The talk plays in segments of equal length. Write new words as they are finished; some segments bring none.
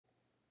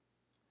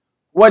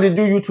What to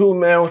do, YouTube,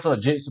 man? What's up,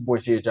 Jits? Your boy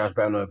Shehatesjosh,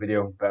 back on another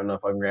video, back on another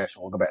fucking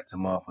reaction. Welcome back to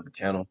my motherfucking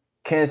channel.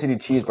 Kansas City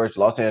Chiefs versus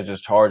Los Angeles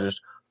Chargers,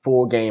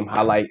 full game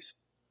highlights.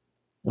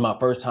 My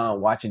first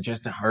time watching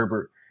Justin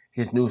Herbert,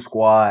 his new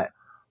squad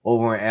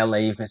over in LA.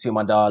 You can see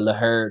my dog Lil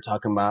Herb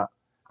talking about.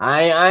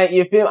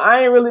 You feel?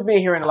 I ain't really been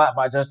hearing a lot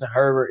about Justin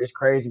Herbert. It's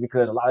crazy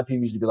because a lot of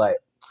people used to be like,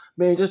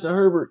 man, Justin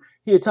Herbert,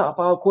 he a top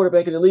 5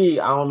 quarterback in the league.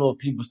 I don't know if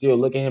people still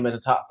look at him as a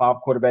top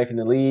 5 quarterback in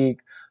the league,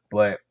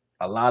 but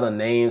a lot of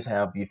names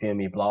have, you feel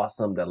me,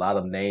 blossomed. A lot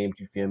of names,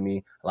 you feel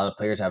me, a lot of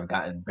players have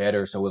gotten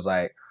better. So it's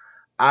like,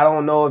 I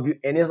don't know if you,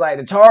 and it's like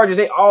the Chargers,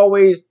 they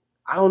always,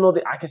 I don't know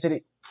that I can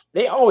say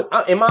they always,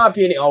 in my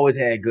opinion, they always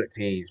had good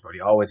teams, bro. They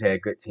always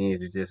had good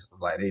teams. It's just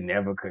like they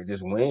never could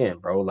just win,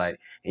 bro. Like,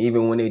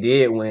 even when they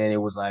did win,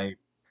 it was like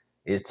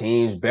his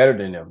team's better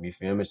than them, you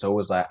feel me? So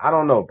it's like, I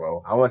don't know,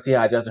 bro. I want to see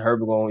how Justin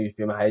Herbert going, you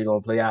feel me, how he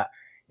going to play out.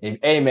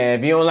 Hey, man,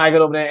 if you don't like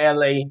it over there in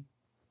LA,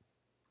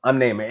 I'm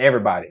naming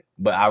everybody,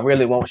 but I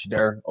really want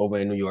Shedeur over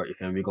in New York. You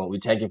feel me? We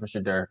take it for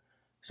Shedeur.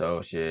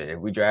 So shit, if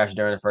we draft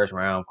Shedeur in the first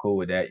round, I'm cool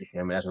with that. You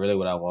feel me? That's really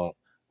what I want.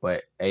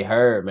 But hey,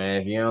 Herb, man,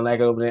 if you don't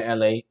like it over there in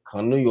LA,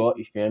 come to New York.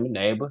 You feel me?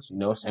 Neighbors, you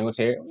know,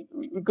 Singletary.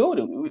 We good.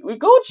 We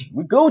Gucci.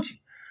 We Gucci.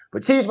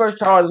 But Chiefs versus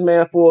Chargers,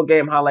 man, full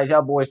game highlights.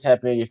 Y'all boys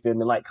tap in. You feel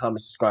me? Like,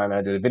 comment, subscribe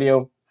after the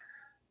video.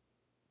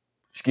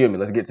 Excuse me.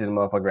 Let's get to the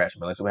motherfucking reaction,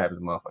 man. Let's see what happens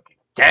to the motherfucking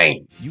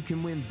game. You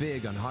can win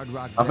big on Hard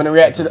Rock. I'm finna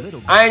react to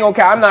the. I ain't gonna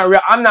care. I'm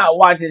not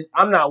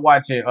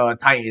watching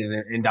Titans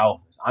and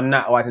Dolphins. I'm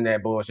not watching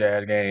that bullshit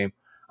ass game.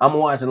 I'm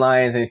gonna watch the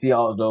Lions and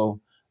Seahawks though,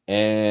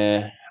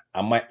 and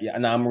I'm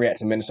gonna react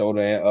to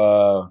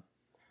Minnesota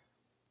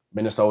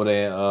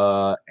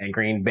and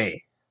Green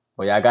Bay.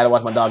 But yeah, I gotta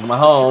watch my dog, my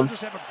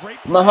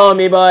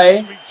homie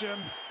boy.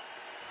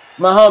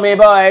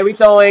 We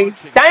throwing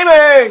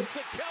dimers.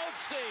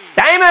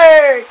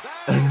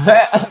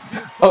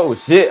 Oh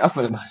shit! I'm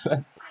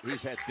finna.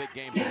 He's had big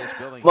games in this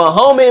building. My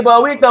homie,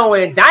 boy, we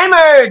throwing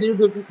dimers.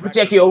 You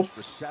check you.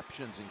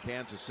 Receptions in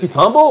Kansas City. He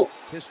fumbled.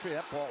 History,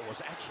 that ball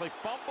was actually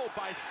fumbled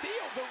by Steele,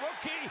 the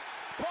rookie.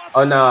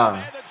 Oh nah.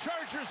 And the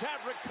Chargers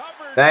have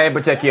recovered. That ain't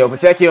Pacheco.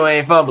 Pacheco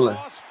ain't fumbling.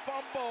 Lost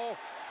fumble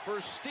for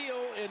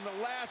Steele in the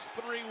last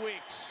 3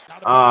 weeks.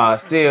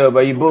 Steele,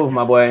 but you boof,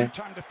 my boy.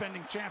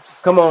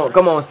 Come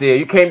on, Steele.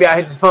 You can't be out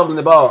here just fumbling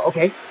the ball.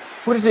 Okay,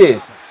 who this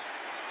is?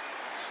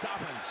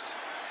 Dobbins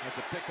has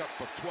a pickup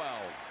of 12.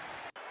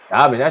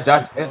 Dobbins, that's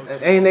Josh.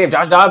 Ain't his name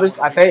Josh Dobbins?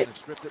 I think.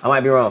 I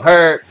might be wrong.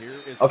 Herb.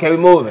 Okay, we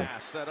moving.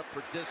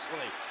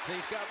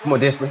 Come on,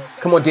 Disley.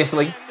 Come on,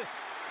 Disley.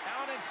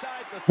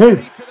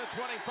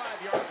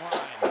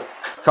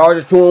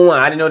 Chargers 2-1.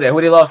 I didn't know that.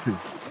 Who they lost to?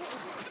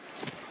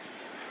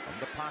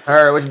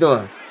 Herb, what you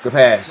doing? Good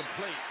pass.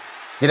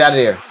 Get out of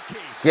there.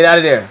 Get out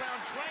of there.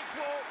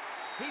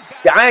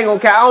 See, I ain't gonna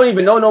care. I don't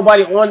even know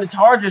nobody on the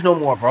Chargers no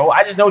more, bro.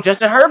 I just know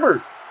Justin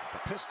Herbert.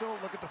 Pistol,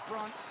 look at the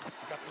front.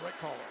 Got the right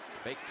caller.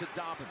 Fake to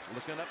Dobbins,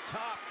 looking up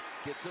top.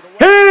 Gets it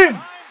away.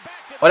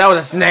 Oh, that was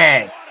a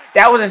snag.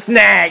 That was a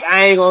snag.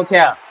 I ain't gonna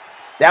count.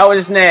 That was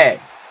a snag.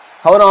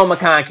 Hold on,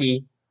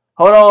 McConkey.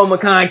 Hold on,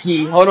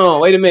 McConkey. Hold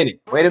on. Wait a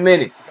minute. Wait a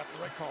minute.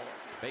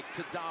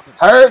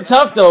 Herb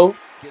tough though.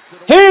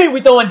 We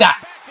throwing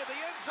dots.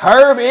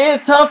 Herb is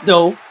tough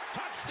though.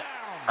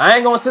 I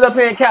ain't gonna sit up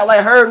here and count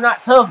like Herb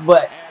not tough,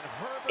 but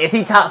is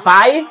he top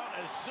 5?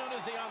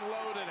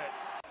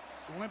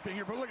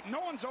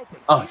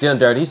 Oh, damn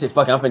dirty. He said,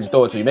 fuck it, I'm finna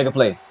throw it to you. Make a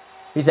play.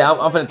 He said,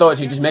 I'm finna throw it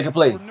to you. Just make a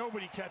play.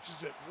 Nobody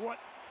catches it. What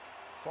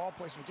ball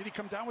placement? Did he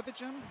come down with it,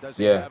 Jim? Does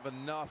he have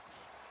enough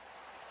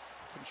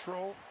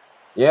control?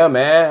 Yeah,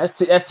 man.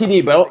 That's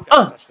TD, bro.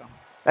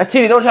 That's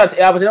TD. Don't try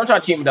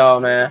to cheat me,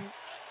 dog, man.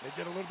 They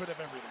did a little bit of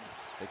everything.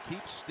 They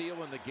keep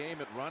Steele in the game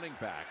at running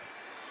back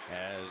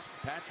as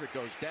Patrick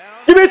goes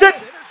down. Give me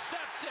that.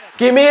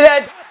 Give me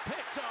that.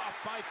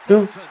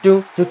 Do.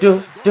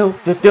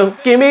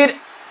 Give me it.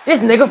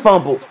 This nigga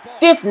fumbled.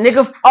 This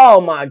nigga, oh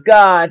my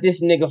God,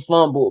 this nigga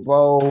fumbled,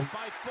 bro.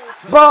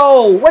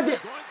 Bro, what the? And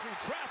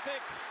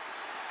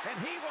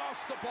he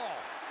lost the ball.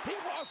 He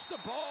lost the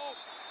ball.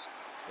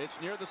 It's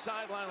near the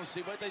sideline. Let's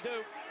see what they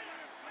do.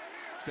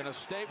 It's going to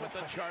stay with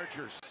the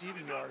Chargers.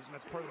 Receiving yards, and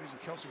that's part of the reason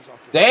Kelsey was off.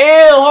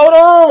 Damn, hold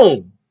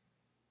on.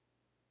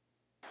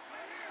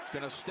 It's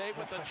going to stay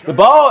with the Chargers. The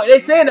ball, they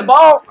saying the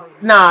ball.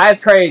 Nah,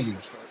 that's crazy.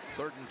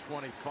 3rd and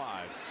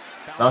 25.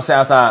 Don't say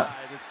outside.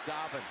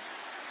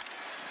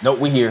 Nope,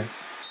 we here.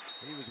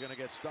 He was going to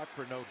get stuck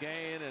for no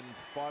gain and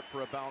fought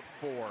for about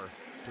 4.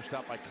 Pushed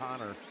out by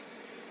Connor.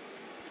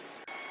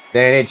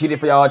 They cheated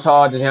for y'all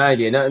Chargers. I ain't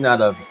get nothing out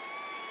of it.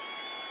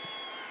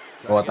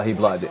 Oh, I thought he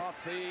blocked it.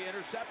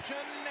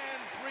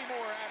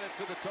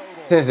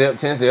 10 zip.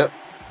 10-0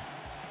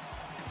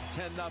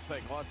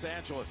 Los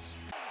Angeles.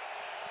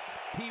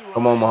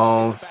 Come on,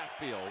 Mahomes.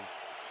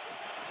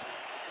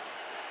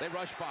 They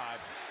rush 5.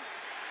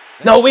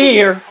 No, we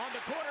here.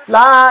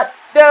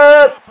 Locked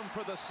up.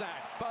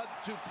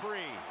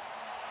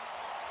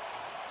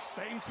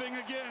 Same thing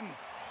again.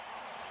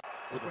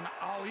 When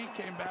Ali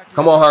came back.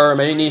 Come on, Herb,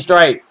 man. You need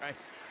strike.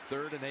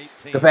 3rd and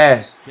 18. Good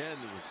pass.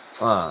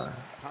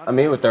 I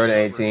mean, it was 3rd and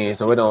 18,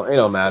 so it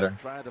don't matter.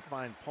 Trying to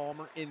find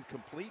Palmer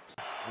incomplete.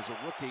 As a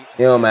rookie,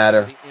 It don't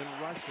matter. in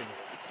rushing.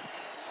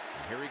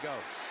 Here he goes.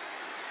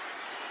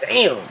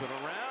 Damn. Throws it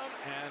around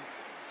and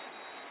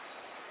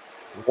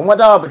Where my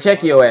dog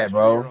Pacheco at,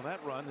 bro? on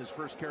that run, his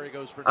first carry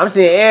goes for I'm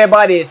seeing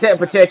everybody except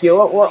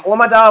Pacheco. Where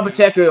my dog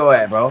Pacheco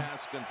at, bro?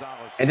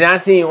 And then I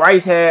seen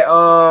Rice had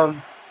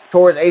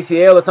towards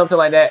ACL or something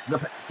like that.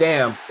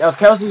 Damn, that was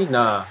Kelsey?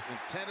 Nah.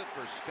 Intended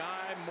for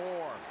Sky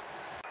Moore.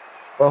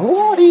 Bro, who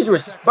are these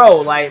bro?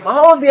 Like,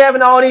 Mahomes be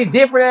having all these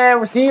different ass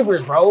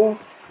receivers, bro.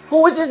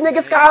 Who is this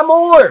nigga Sky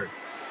Moore?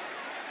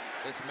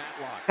 It's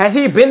Matlock. Has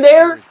he been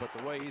there? But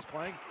the way he's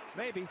playing,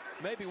 maybe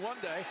one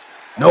day.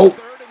 Nope.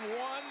 3rd and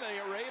 1, they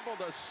are able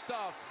to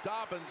stuff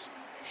Dobbins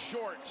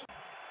short.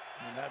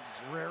 And that's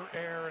rare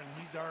air, and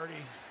he's already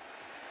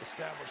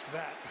established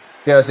that.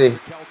 Kelsey.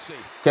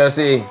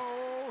 Kelsey.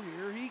 Oh,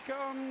 here he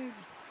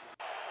comes.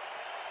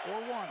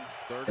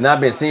 4-1. And I've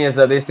been seeing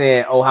stuff. They're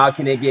saying, oh, how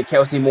can they get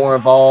Kelsey more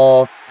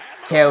involved?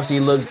 Kelsey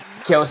looks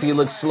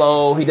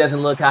slow. He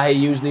doesn't look how he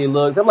usually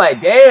looks. I'm like,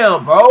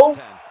 damn, bro.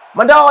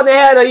 My dog, they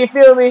had a, you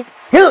feel me?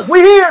 Look, we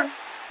here.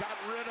 Got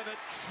rid of it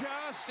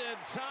just in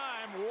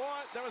time.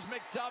 What? That was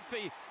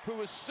McDuffie, who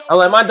was so. I'm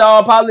like, my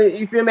dog probably,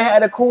 you feel me,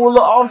 had a cool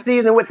little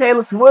offseason with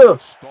Taylor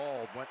Swift.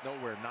 Stalled, went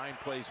nowhere. 9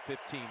 plays,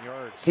 15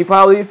 yards. He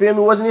probably, you feel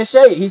me, wasn't in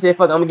shape. He said,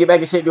 fuck, I'm going to get back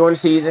in shape during the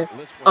season.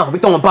 We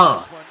throwing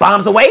bombs.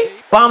 Bombs away.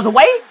 Bombs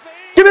away.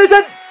 Give me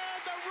that.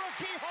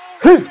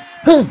 That's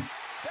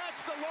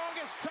the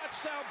longest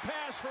touchdown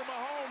pass for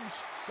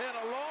Mahomes in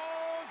a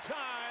long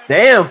time.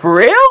 Damn, for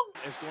real?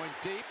 Is going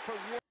deep for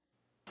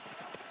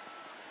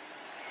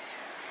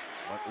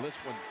but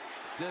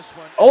this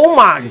one. Oh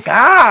my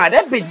God,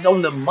 that bitch is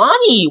on the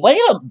money. Wait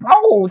up,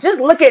 bro.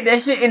 Just look at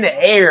that shit in the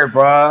air,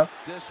 bro.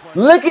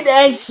 Look at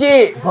that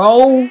shit,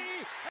 bro.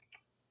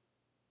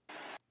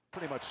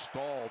 Pretty much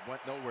stalled,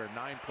 went nowhere.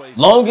 9 plays.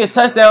 Longest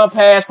touchdown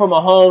pass for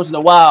Mahomes in a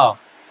while.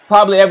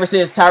 Probably ever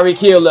since Tyreek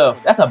Hill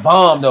left. That's a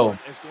bomb, though.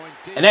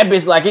 And that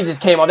bitch, like, it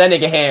just came off that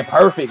nigga hand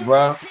perfect,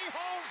 bro.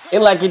 It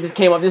like it just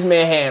came off this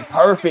man hand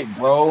perfect,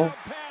 bro.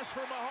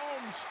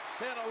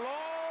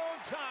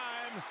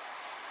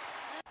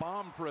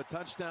 Bomb for a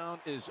touchdown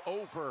is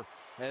over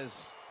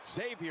as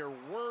Xavier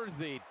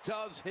Worthy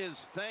does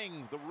his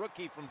thing, the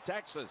rookie from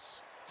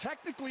Texas.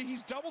 Technically,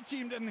 he's double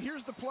teamed, and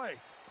here's the play.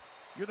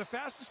 You're the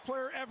fastest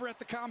player ever at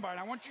the combine.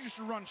 I want you just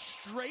to run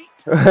straight.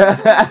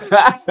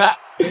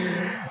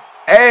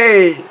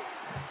 Hey,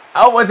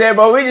 I was saying,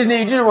 bro, we just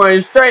need you to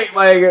run straight,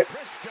 my nigga.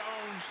 Chris Jones.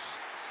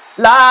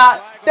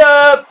 Locked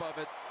up.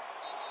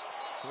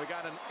 We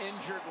got an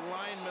injured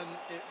lineman.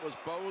 It was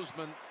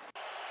Bozeman.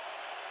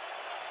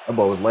 That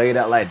boy was laid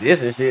out like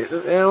this and shit.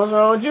 What's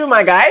wrong with you,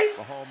 my guy?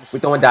 We're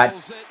throwing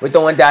dots. We're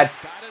throwing dots.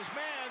 Got his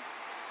man.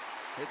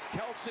 It's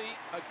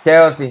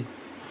Kelsey.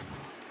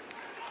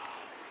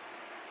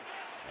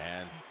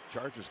 And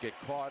Chargers get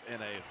caught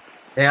in a.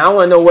 And I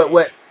want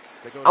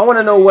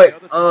to know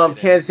what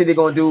Kansas City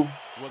gonna do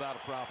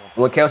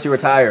when Kelsey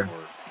retire.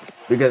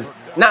 Because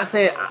not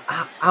saying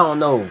I don't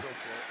know.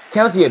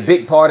 Kelsey a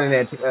big part in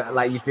that.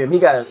 Like you feel me?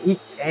 He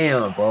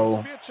damn,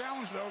 bro.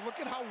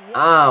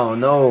 I don't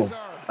know.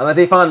 Unless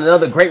they find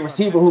another great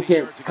receiver who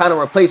can kind of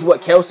replace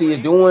what Kelsey is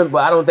doing,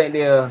 but I don't think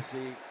they're.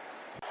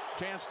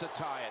 Chance to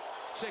tie it.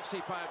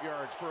 65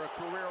 yards for a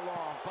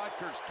career-long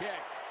Butker's kick.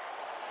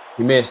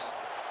 He missed.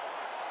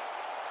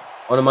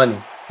 On the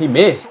money. He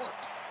missed.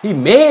 He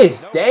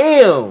missed.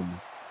 Damn.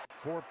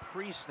 4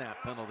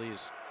 pre-snap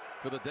penalties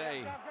for the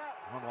day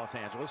on Los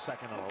Angeles.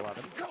 2nd and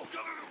 11.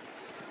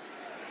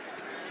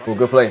 Ooh,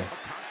 good play.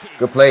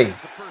 Good play.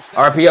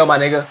 RPO, my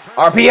nigga.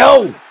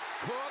 RPO.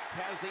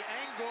 Has the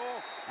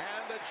angle,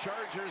 and the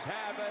Chargers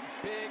have a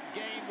big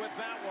game with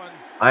that one.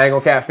 I ain't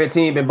gonna cap.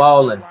 15 been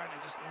balling.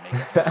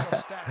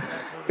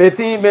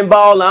 15 been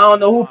balling. I don't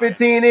know who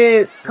 15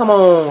 is. Come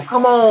on.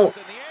 Come on.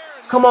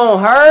 Come on,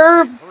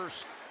 Herb.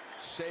 First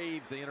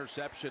save the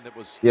interception that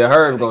was. Yeah,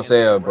 Herb gonna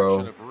sell,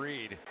 bro.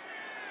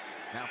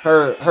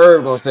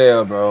 Herb gonna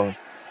sell, bro.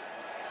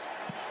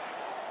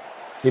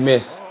 He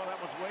missed.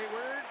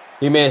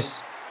 He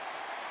missed.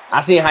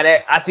 I seen how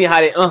they how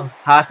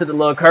I took the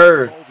little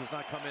curve.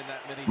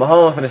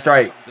 Mahomes for the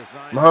strike.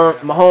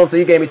 Mahomes, so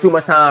you gave me too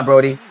much time,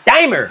 Brody.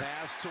 Dimer.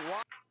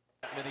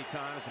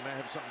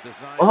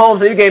 Mahomes,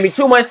 so you gave me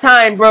too much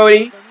time,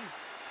 Brody.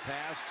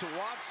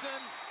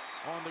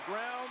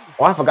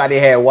 Oh, I forgot they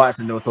had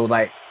Watson though. So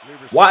like,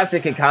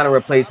 Watson can kind of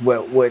replace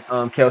what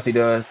Kelsey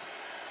does,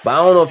 but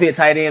I don't know if he's a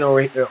tight end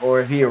or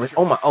if he.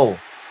 Oh,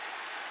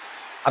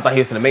 I thought he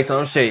was gonna make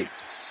something shake.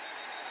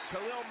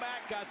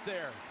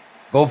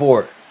 Go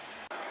for it.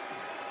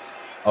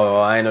 Oh,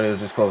 I didn't know it was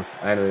this close.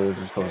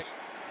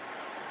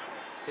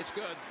 It's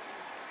good.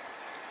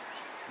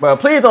 Bro,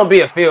 please don't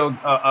be a field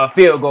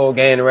goal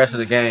game the rest of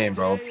the game,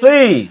 bro.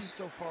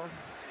 Please.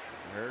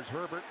 There's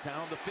Herbert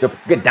down the field.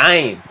 Good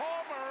dime.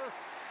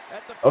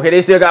 Okay,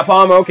 they still got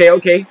Palmer.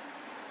 Okay.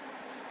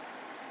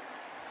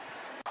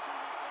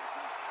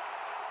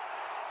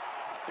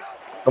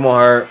 Come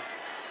on, Herb.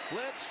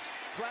 Blitz,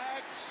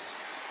 flags,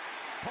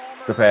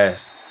 Palmer. Good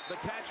pass. The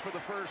catch for the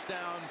first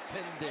down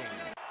pending.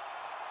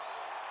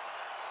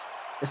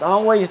 It's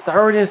always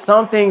 3rd and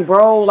something,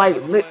 bro.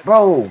 Like,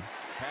 bro.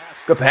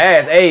 Good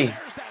pass, hey.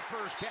 There's that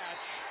first catch.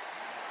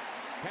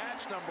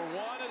 Catch number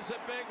 1 is a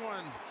big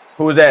one.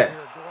 Who was that? Here,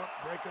 go up,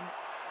 break him,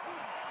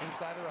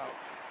 inside or out.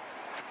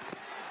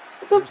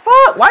 What the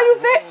fuck? Why you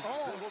fit?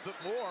 Oh, a little bit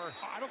more.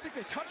 I don't think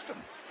they touched him.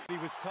 He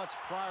was touched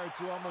prior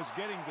to almost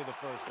getting to the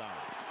first down.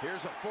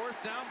 Here's a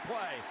 4th down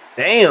play.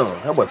 Damn,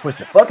 that boy pushed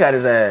the fuck out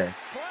his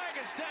ass. Flag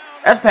is down.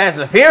 That's pass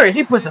interference.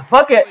 He pushed the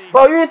fuck at.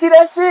 Bro, you didn't see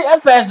that shit?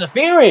 That's pass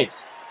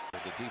interference.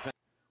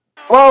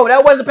 Bro,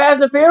 that wasn't pass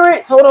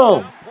interference. Hold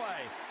on.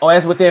 Oh,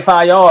 that's within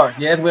 5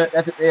 yards. Yeah,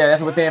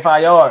 that's within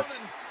 5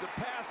 yards. The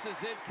pass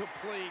is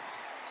incomplete.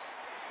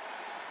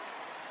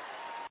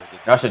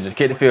 Y'all should just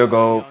kick the field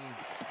goal.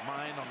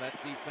 Mind on that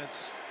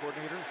defense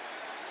coordinator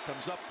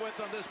comes up with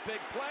on this big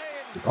play.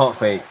 The pump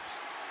fake.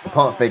 The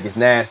pump fake is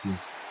nasty.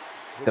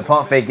 The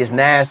pump fake is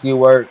nasty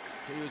work.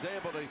 He was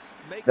able to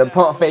make The that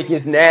pump fake move.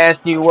 is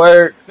nasty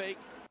work. Fake.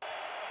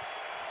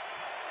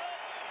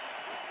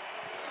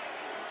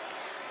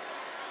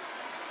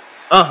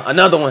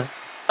 Another one.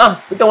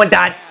 We throwing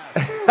dots.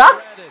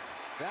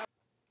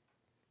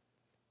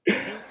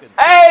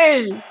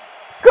 Hey,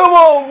 come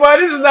on, bro.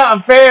 This is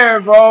not fair,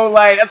 bro.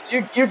 Like,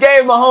 you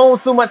gave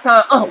Mahomes too much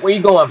time. Where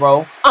you going,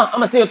 bro? I'm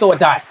gonna still throw a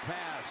dot.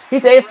 He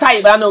said it's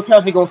tight, but I know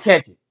Kelsey gonna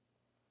catch it.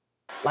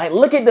 Like,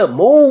 look at the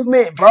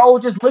movement, bro.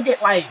 Just look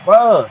at, like,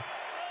 bro.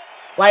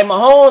 Like,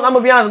 Mahomes, I'm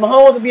gonna be honest,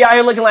 Mahomes will be out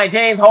here looking like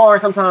James Harden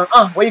sometimes.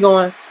 Where you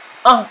going?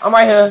 I'm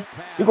right here.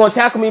 You gonna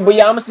tackle me, but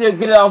yeah, I'm gonna still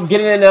get it off,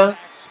 get it in there.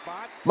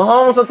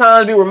 Mahomes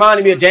sometimes be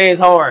reminding me of James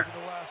Harden.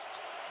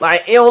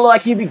 Like, it don't look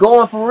like he be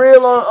going for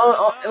real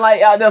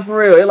like out there for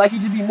real. It like he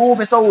just be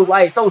moving so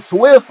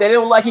swift that it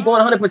don't look like he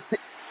going 100%. Wide of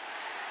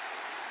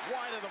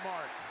the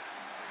mark.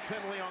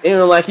 Penalty on It don't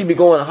look like he be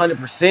going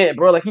 100%,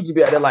 bro. Like he just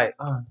be out there like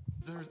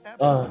There's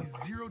absolutely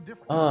zero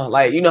difference.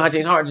 like you know how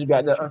James Harden just be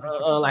out there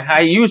like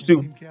how he used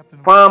to.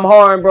 Prime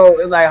Harden, bro.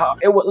 It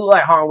would look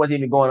like Harden wasn't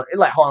even going. It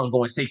like Harden was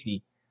going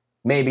 60,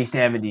 maybe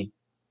 70.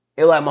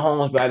 It like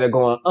Mahomes be out there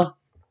going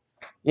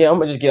yeah, I'm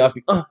gonna just get off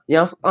you.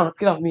 Yeah,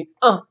 get off me.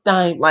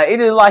 Dang. Like it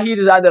is like he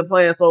just out there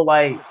playing so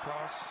like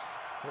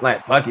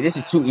fuck it. This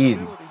is too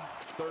easy.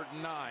 3rd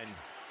and 9.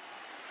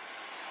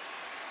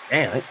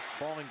 Damn.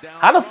 Falling down.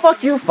 How the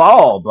fuck you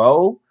fall,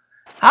 bro?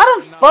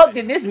 How the fuck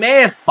did this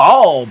man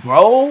fall,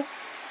 bro?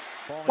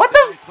 What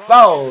the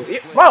bro?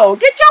 Bro,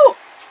 get your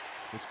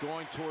It's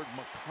going toward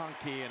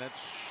McConkey and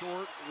it's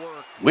short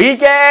work.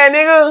 weak ass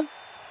nigga.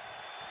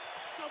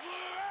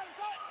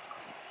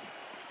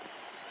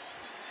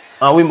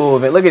 We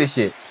moving. Look at this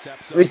shit.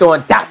 We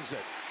throwing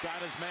dots. Got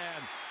his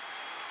man.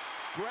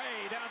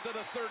 Gray down to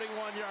the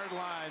 31-yard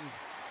line.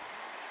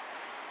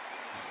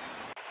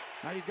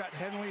 Now you've got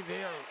Henley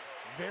there.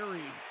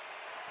 Very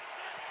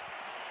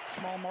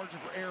small margin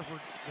for error for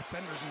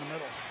defenders in the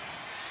middle.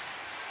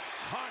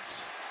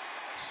 Hunt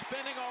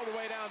spinning all the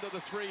way down to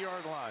the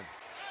 3-yard line.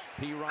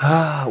 P.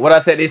 What I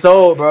said, they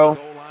sold, bro.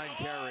 Goal line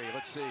carry.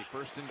 Let's see.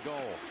 1st and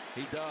goal.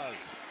 He does.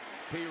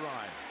 P.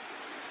 Ryan.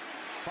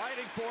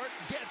 Fighting for it.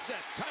 Gets it.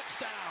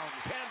 Touchdown.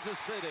 Kansas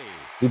City.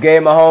 You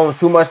gave Mahomes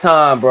too much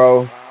time,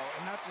 bro. And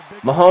that's a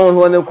big Mahomes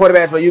one of them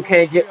quarterbacks where you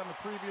can't get.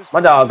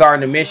 My dog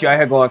Gardner Minshew out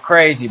here going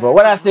crazy, bro.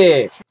 What I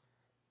said,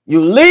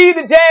 you lead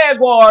the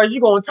Jaguars, you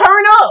gonna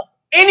turn up.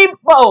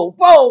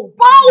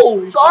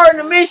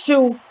 Gardner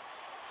Minshew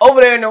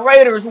over there in the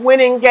Raiders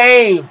winning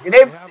games. Did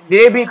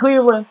they beat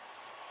Cleveland?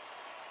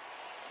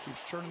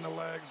 Keeps turning the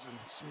legs and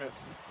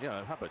Smith.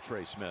 Yeah, how about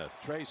Trey Smith?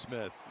 Trey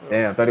Smith.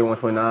 Damn,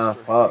 31-29.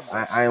 Fuck,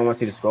 I didn't want to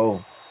see the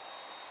score.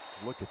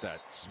 Look at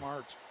that.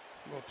 Smart.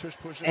 Little tush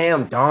push.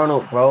 Sam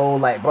Darnold, bro.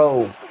 Like,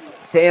 bro,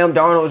 Sam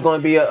Darnold is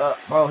going to be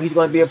bro, he's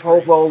going to be a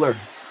Pro Bowler. To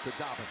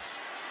Dobbins.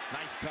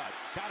 Nice cut.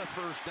 Got a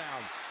 1st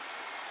down.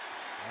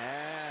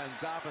 And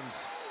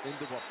Dobbins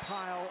into a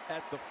pile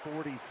at the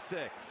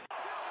 46.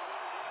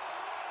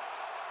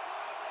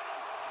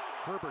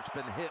 Herbert's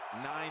been hit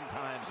 9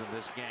 times in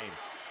this game.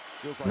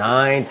 Feels like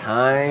 9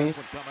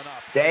 times? coming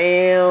up.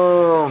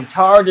 Damn,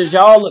 Chargers,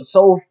 y'all look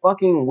so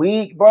fucking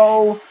weak,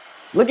 bro.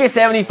 Look at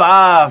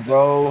 75,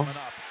 bro.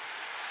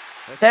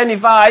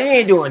 75, you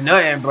ain't doing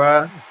nothing,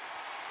 bro.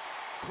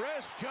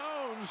 Chris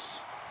Jones.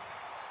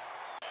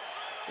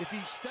 If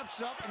he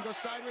steps up and goes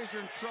sideways,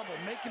 you're in trouble.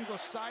 Make him go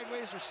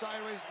sideways or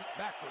sideways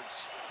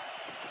backwards.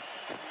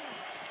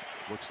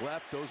 Looks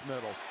left, goes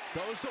middle.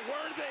 Goes to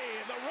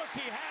Worthy. The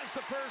rookie has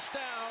the 1st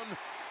down.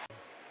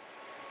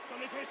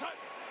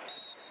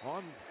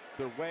 On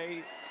their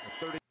way,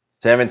 30.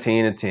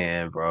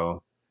 17-10,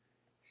 bro.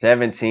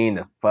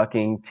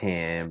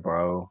 17-10,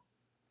 bro.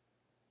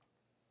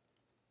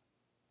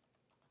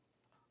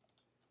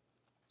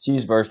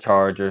 Chiefs versus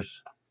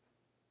Chargers.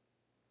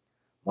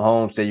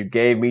 Mahomes said, you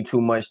gave me too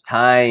much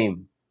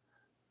time.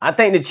 I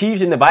think the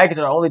Chiefs and the Vikings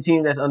are the only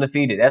team that's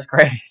undefeated. That's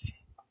crazy.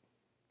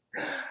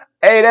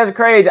 Hey, that's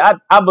crazy. I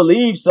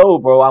believe so,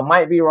 bro. I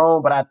might be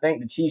wrong, but I think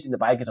the Chiefs and the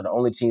Vikings are the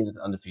only teams that's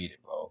undefeated,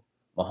 bro.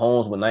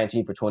 Mahomes with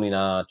 19 for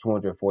 29,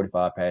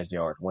 245 pass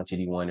yards, 1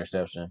 TD, 1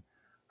 interception.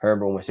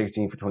 Herbert went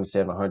 16 for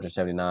 27,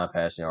 179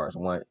 passing yards,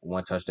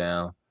 one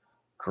touchdown.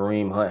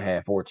 Kareem Hunt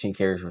had 14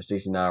 carries for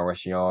 69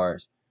 rushing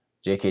yards.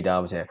 J.K.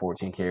 Dobbins had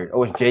 14 carries.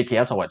 Oh, it's J.K.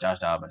 I'm talking about Josh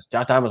Dobbins.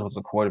 Josh Dobbins was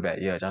the quarterback.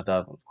 Yeah, Josh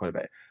Dobbins was the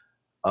quarterback.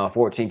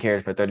 14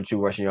 carries for 32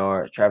 rushing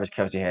yards. Travis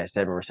Kelce had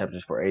 7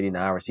 receptions for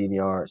 89 receiving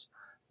yards.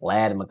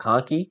 Ladd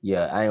McConkey,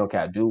 yeah, I ain't gonna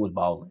count. Dude was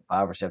balling.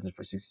 5 receptions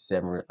for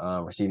 67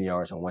 receiving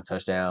yards and 1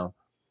 touchdown.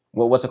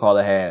 What's the call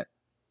that had?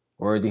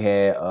 Worthy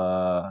had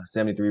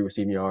 73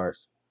 receiving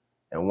yards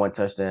and 1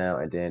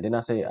 touchdown. And then didn't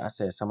I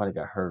said somebody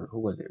got hurt. Who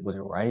was it? Was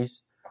it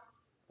Rice?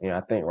 Yeah,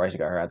 I think Rice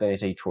got hurt. I think they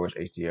say he tore his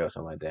ACL or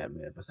something like that,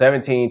 man. But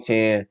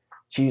 17-10,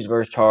 Chiefs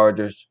versus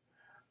Chargers.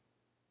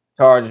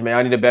 Chargers, man,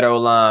 I need a better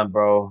O-line,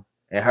 bro.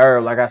 And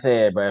Herb, like I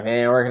said, bro, if he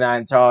ain't working out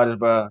in Chargers,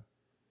 bro,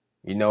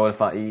 you know where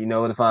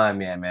to find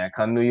me at, man.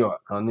 Come to New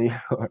York. Come to New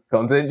York.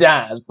 Come to the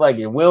Giants. Fuck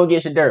it. We don't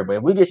get your dirt, but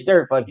if we get your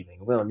dirt, fuck you,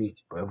 nigga. We don't need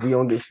you. But if we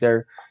don't get your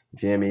dirt, you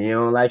feel me? You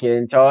don't like it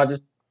in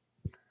Chargers?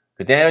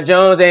 But Daniel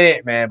Jones ain't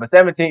it, man. But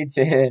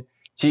 17-10,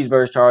 Chiefs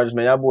versus Chargers,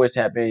 man. Y'all boys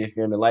tap in, you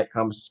feel me? Like,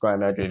 comment, subscribe,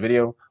 man. Enjoy the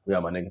video. We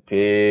got my nigga.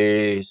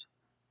 Peace.